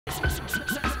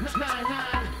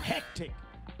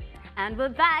And we're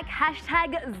back.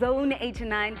 Hashtag Zone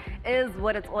 89 is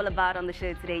what it's all about on the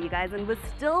show today, you guys. And we're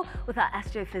still with our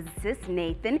astrophysicist,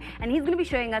 Nathan, and he's going to be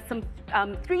showing us some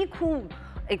 3 cool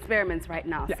experiments right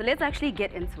now. Yeah. So let's actually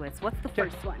get into it. So what's the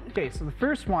first one? Okay, so the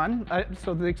first one,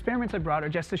 so the experiments I brought are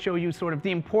just to show you sort of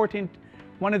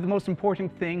one of the most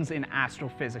important things in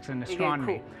astrophysics and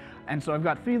astronomy. Okay, cool. And so I've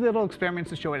got 3 little experiments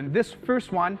to show it. And this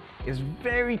first one is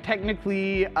very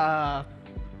technically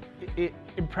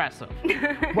impressive.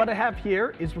 What I have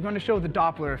here is we're going to show the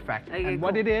Doppler effect. Okay, and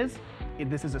what it is,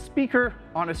 this is a speaker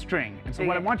on a string. And so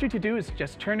what I want you to do is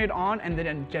just turn it on and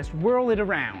then just whirl it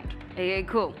around. Okay,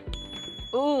 cool.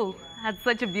 Ooh, that's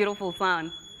such a beautiful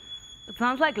sound. It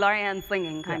sounds like Lorianne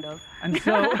singing, kind of. And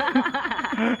so,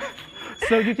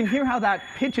 so you can hear how that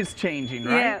pitch is changing,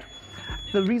 right? Yeah.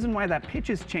 The reason why that pitch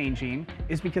is changing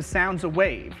is because sound's a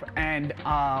wave, and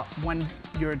when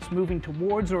it's moving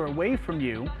towards or away from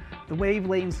you, the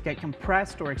wavelengths get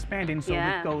compressed or expanded, so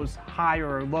it goes higher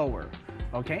or lower.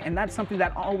 Okay, and that's something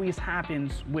that always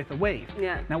happens with a wave.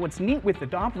 Yeah. Now, what's neat with the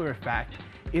Doppler effect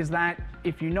is that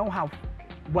if you know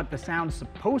what the sound's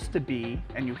supposed to be,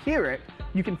 and you hear it,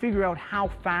 you can figure out how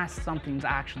fast something's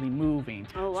actually moving.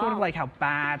 Oh, wow. Sort of like how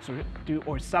bats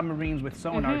or submarines with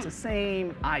sonar. It's the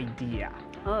same idea.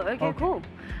 Oh, okay, cool.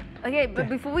 Okay, but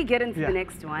before we get into the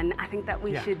next one, I think that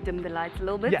we should dim the lights a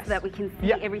little bit so that we can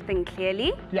see everything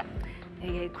clearly. Yeah.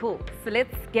 Okay, cool. So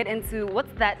let's get into,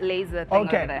 what's that laser thing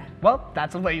over there? Well,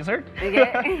 that's a laser.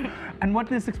 Okay. And what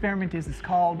this experiment is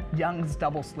called Young's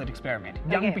double slit experiment.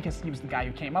 Young because he was the guy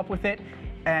who came up with it,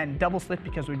 and double slit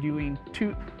because we're going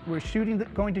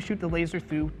to shoot the laser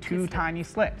through 2 tiny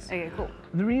slits. Okay, cool.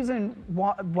 The reason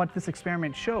what this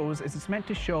experiment shows is it's meant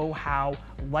to show how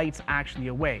light's actually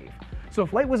a wave. So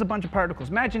if light was a bunch of particles,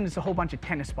 imagine it's a whole bunch of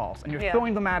tennis balls, and you're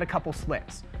throwing them at a couple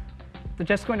slits. They're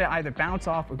just going to either bounce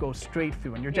off or go straight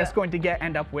through, and you're just going to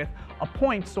end up with a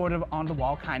point sort of on the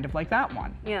wall, kind of like that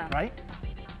one, right?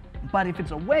 But if it's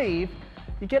a wave,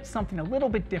 you get something a little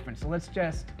bit different. So let's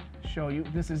just show you.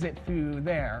 This is it through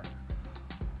there.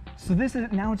 So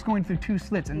now it's going through 2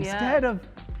 slits. And instead of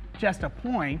just a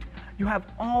point, you have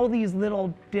all these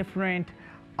little different,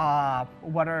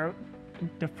 what are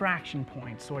diffraction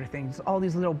points sort of things, all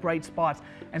these little bright spots.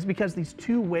 And it's because these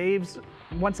 2 waves,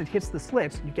 once it hits the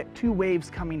slits, you get 2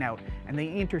 waves coming out, and they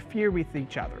interfere with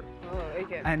each other. Oh,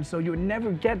 okay. And so you would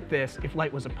never get this if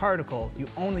light was a particle. You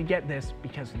only get this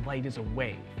because light is a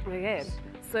wave. Okay.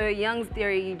 So Young's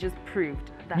theory, you just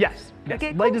proved that. Yes.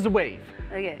 Okay, light cool. is a wave.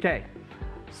 Okay. Okay.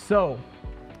 So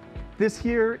this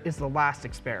here is the last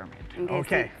experiment.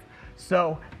 Okay.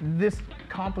 So this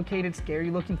complicated,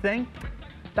 scary-looking thing,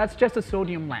 that's just a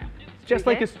sodium lamp. It's just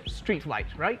like a street light,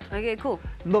 right? Okay, cool.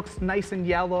 Looks nice and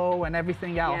yellow and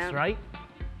everything else, right?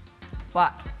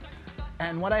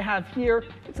 And what I have here,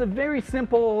 it's a very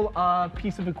simple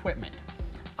piece of equipment.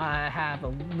 I have a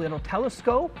little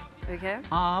telescope,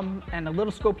 and a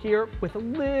little scope here with a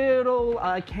little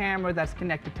camera that's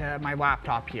connected to my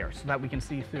laptop here so that we can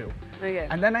see through. Okay.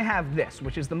 And then I have this,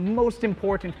 which is the most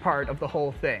important part of the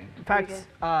whole thing. In fact,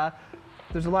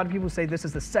 there's a lot of people who say this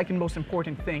is the 2nd most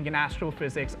important thing in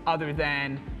astrophysics other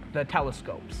than the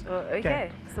telescopes.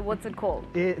 Okay. So what's it called?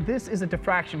 This is a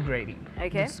diffraction grating.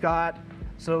 Okay.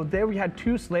 So there we had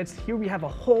 2 slits. Here we have a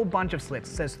whole bunch of slits.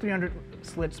 It says 300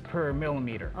 slits per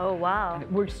millimeter. Oh, wow. And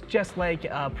it works just like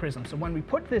a prism. So when we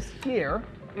put this here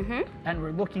and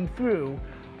we're looking through,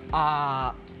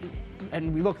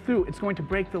 it's going to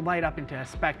break the light up into a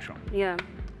spectrum. Yeah.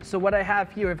 So what I have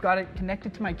here, I've got it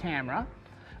connected to my camera,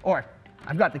 or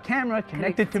I've got the camera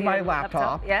connected to my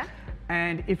laptop. Yeah.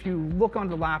 And if you look on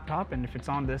the laptop, and if it's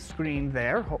on the screen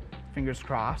there, fingers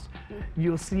crossed,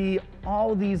 you'll see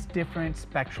all these different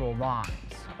spectral lines.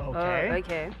 Okay. Oh,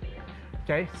 okay.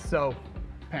 Okay. So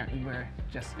apparently we're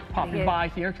just popping by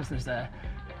here because there's a.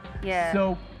 Yeah.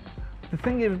 So the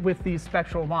thing is with these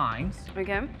spectral lines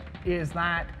is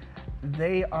that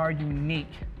they are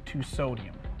unique to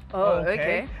sodium. Oh,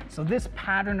 okay. So this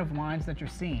pattern of lines that you're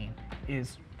seeing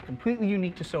is completely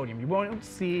unique to sodium. You won't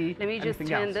see. Let me just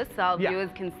turn this so our viewers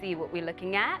can see what we're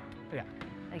looking at. Yeah.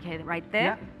 Okay, right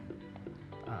there.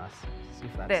 Yeah. See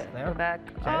if that's there. Back.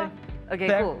 Okay. Okay,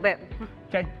 there. cool. There.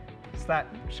 Okay. Is that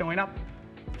showing up?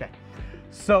 Okay.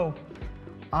 So,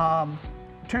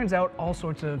 turns out all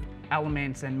sorts of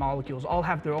elements and molecules all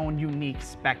have their own unique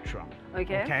spectrum.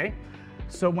 Okay. Okay.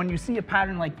 So when you see a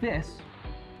pattern like this,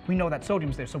 we know that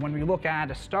sodium's there. So when we look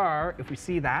at a star, if we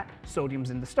see that, sodium's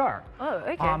in the star. Oh,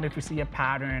 okay. If we see a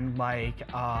pattern like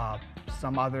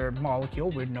some other molecule,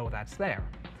 we'd know that's there.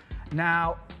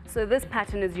 Now, so this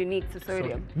pattern is unique to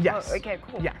sodium? Yes. Oh, okay,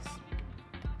 cool. Yes.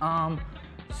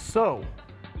 So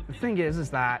the thing is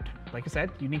that like I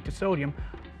said, unique to sodium.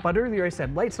 But earlier I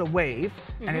said light's a wave,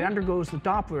 and it undergoes the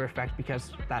Doppler effect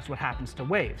because that's what happens to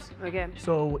waves. Okay.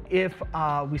 So if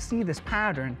we see this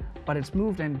pattern, but it's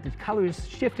moved and the colors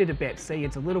shifted a bit, say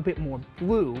it's a little bit more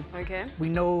blue, we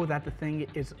know that the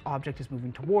object is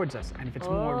moving towards us. And if it's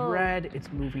more red,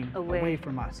 it's moving away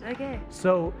from us. Okay.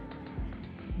 So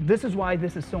this is why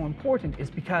this is so important, is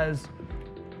because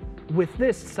with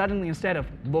this, suddenly instead of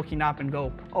looking up and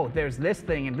go, oh, there's this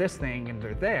thing and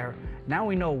they're there, now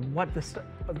we know what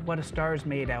a star is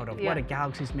made out of, what a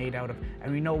galaxy is made out of,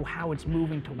 and we know how it's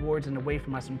moving towards and away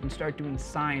from us, and we can start doing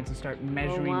science and start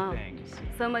measuring things.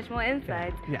 So much more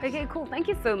insight. Yes. Okay, cool. Thank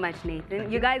you so much, Nathan.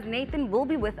 You guys, Nathan will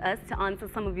be with us to answer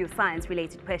some of your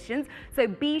science-related questions, so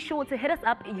be sure to hit us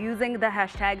up using the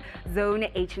hashtag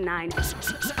ZoneH9.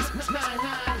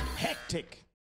 Hectic.